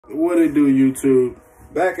What it do, YouTube?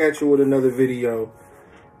 Back at you with another video.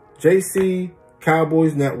 JC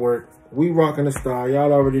Cowboys Network. We rocking the star.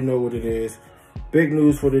 Y'all already know what it is. Big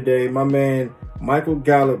news for today. My man Micheal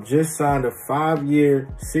Gallup just signed a 5-year,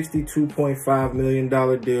 $62.5 million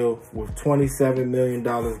deal with $27 million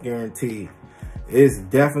guaranteed. It's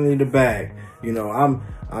definitely the bag. You know, I'm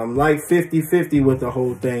like 50-50 with the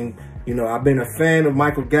whole thing. You know, I've been a fan of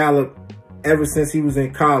Micheal Gallup ever since he was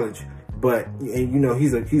in college. But, and you know,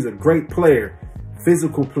 he's a great player,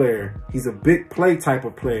 physical player. He's a big play type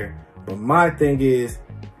of player. But my thing is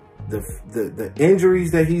the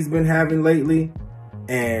injuries that he's been having lately,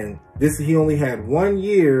 and he only had 1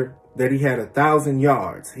 year that he had 1,000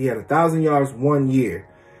 yards. He had 1,000 yards 1 year.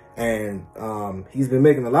 And he's been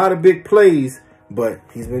making a lot of big plays, but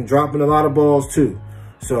he's been dropping a lot of balls too.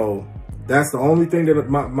 So that's the only thing that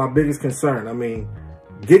my biggest concern. I mean,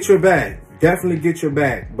 get your bag. Definitely get your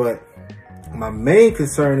bag. But my main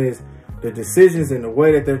concern is the decisions and the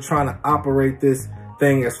way that they're trying to operate this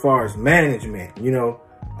thing as far as management. You know,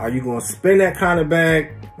 are you going to spend that kind of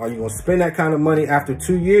bag? Are you going to spend that kind of money after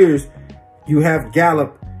 2 years? You have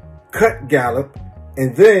Gallup, cut Gallup,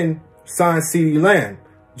 and then sign CeeDee Lamb,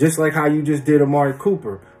 just like how you just did Amari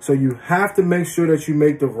Cooper. So you have to make sure that you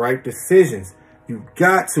make the right decisions. You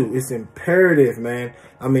got to. It's imperative, man.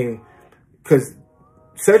 I mean, because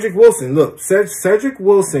Cedric Wilson, look, Cedric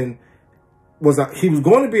Wilson he was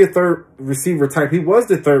going to be a third receiver type. He was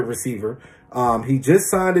the third receiver. He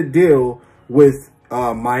just signed a deal with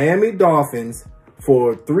Miami Dolphins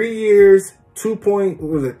for 3 years,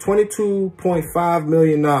 $22.5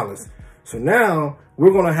 million. So now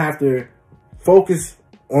we're going to have to focus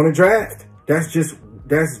on a draft. That's just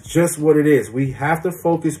what it is. We have to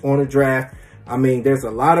focus on a draft. I mean, there's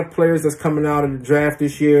a lot of players that's coming out of the draft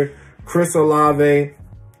this year. Chris Olave,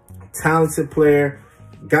 talented player.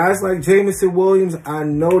 Guys like Jameson Williams, I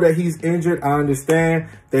know that he's injured. I understand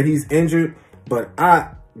that he's injured, but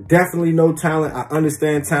I definitely know talent. I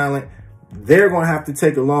understand talent. They're going to have to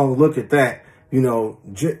take a long look at that,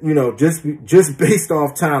 just based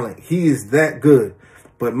off talent. He is that good.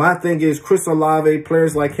 But my thing is Chris Olave,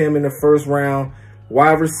 players like him in the first round,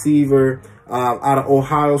 wide receiver out of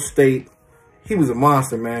Ohio State. He was a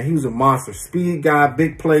monster, man. He was a monster. Speed guy,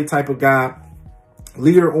 big play type of guy,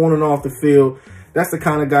 leader on and off the field. That's the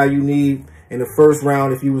kind of guy you need in the first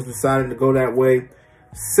round if you was deciding to go that way.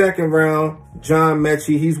 Second round, John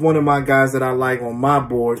Mechie. He's one of my guys that I like on my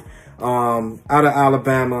board out of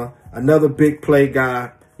Alabama. Another big play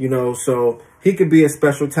guy, you know, so he could be a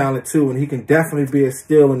special talent too, and he can definitely be a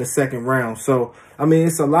steal in the second round. So, I mean,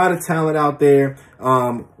 it's a lot of talent out there.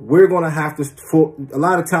 We're going to have to a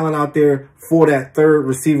lot of talent out there for that third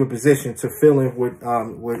receiver position to fill in with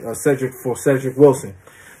Cedric Wilson.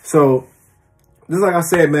 So, just like I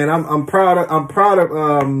said, man, I'm proud of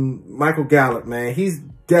Micheal Gallup, man. He's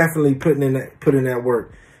definitely putting in that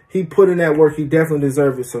work. He put in that work. He definitely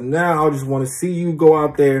deserves it. So now I just want to see you go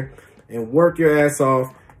out there and work your ass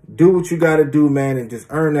off, do what you got to do, man, and just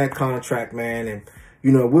earn that contract, man. And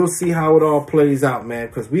you know, we'll see how it all plays out, man,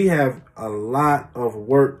 because we have a lot of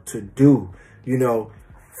work to do. You know,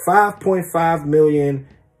 $5.5 million.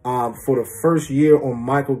 For the first year on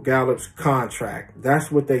Micheal Gallup's contract. That's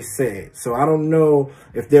what they said. So I don't know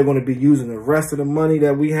if they're going to be using the rest of the money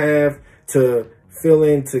that we have to fill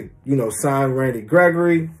in to, you know, sign Randy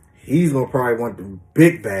Gregory. He's going to probably want the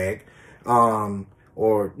big bag.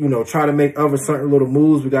 Or, you know, try to make other certain little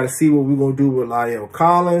moves. We got to see what we're going to do with La'el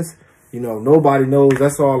Collins. You know, nobody knows.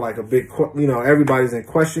 That's all like a big, you know, everybody's in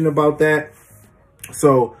question about that.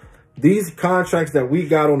 So these contracts that we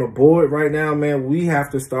got on the board right now, man, we have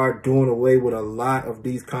to start doing away with a lot of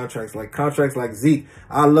these contracts like Zeke.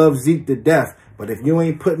 I love Zeke to death, but if you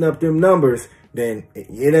ain't putting up them numbers, then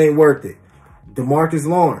it ain't worth it. DeMarcus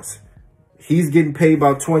Lawrence, he's getting paid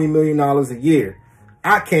about $20 million a year.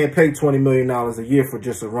 I can't pay $20 million a year for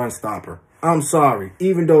just a run stopper. I'm sorry.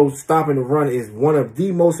 Even though stopping the run is one of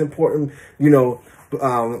the most important, you know,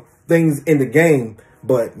 things in the game,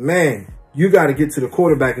 but man, you got to get to the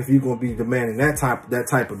quarterback if you're going to be demanding that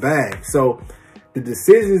type of bag. So the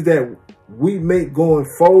decisions that we make going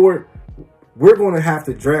forward, we're going to have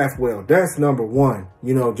to draft well. That's number one.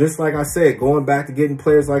 You know, just like I said, going back to getting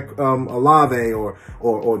players like Olave or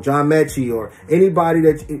John Mechie or anybody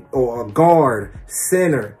or a guard,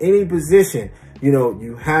 center, any position, you know,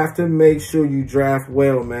 you have to make sure you draft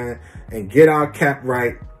well, man, and get our cap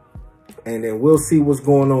right. And then we'll see what's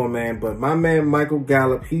going on, man. But my man, Micheal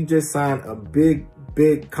Gallup, he just signed a big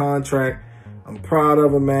contract. I'm proud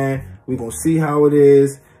of him, man. We're going to see how it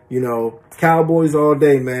is. You know, Cowboys all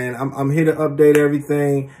day, man. I'm here to update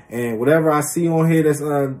everything. And whatever I see on here that's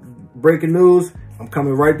breaking news, I'm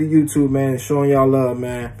coming right to YouTube, man, and showing y'all love,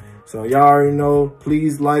 man. So y'all already know,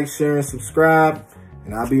 please like, share, and subscribe.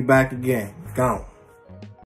 And I'll be back again. Gone.